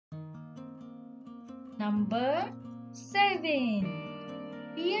Number 7.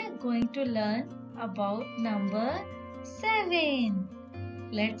 We are going to learn about number 7.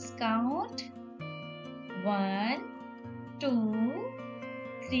 Let's count. 1, 2,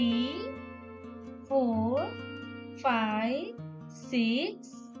 3, 4, 5, 6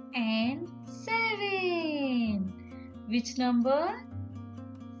 and 7. Which number?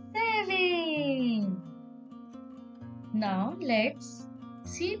 7. Now let's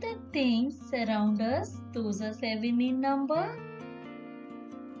see the things around us. Those are 7 in number.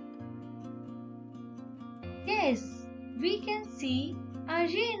 Yes, we can see a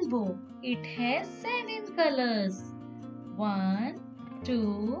rainbow. It has 7 colors. 1,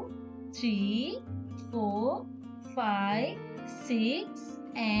 2, 3, 4, 5, 6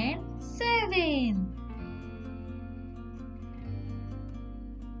 and 7.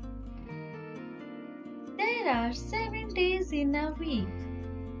 There are 7 days in a week.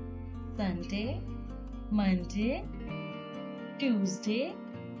 Sunday, Monday, Tuesday,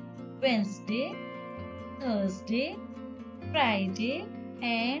 Wednesday, Thursday, Friday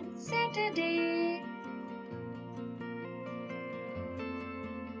and Saturday.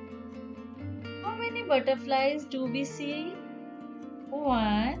 How many butterflies do we see?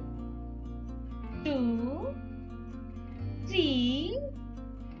 1, 2, 3,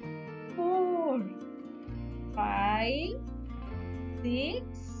 4, 5, 6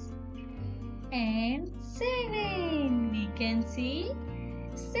 and 7. We can see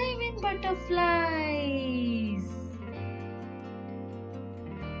 7 butterflies.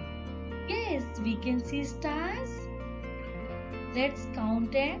 Yes, we can see stars. Let's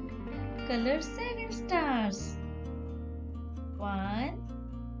count and color 7 stars. 1,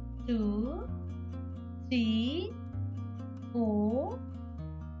 2, 3, 4,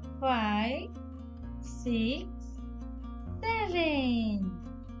 5, 6, 7.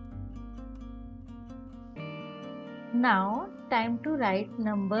 Now time to write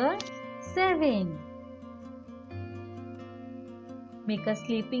number 7. Make a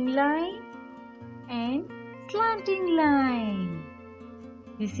sleeping line and slanting line.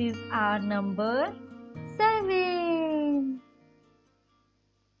 This is our number 7.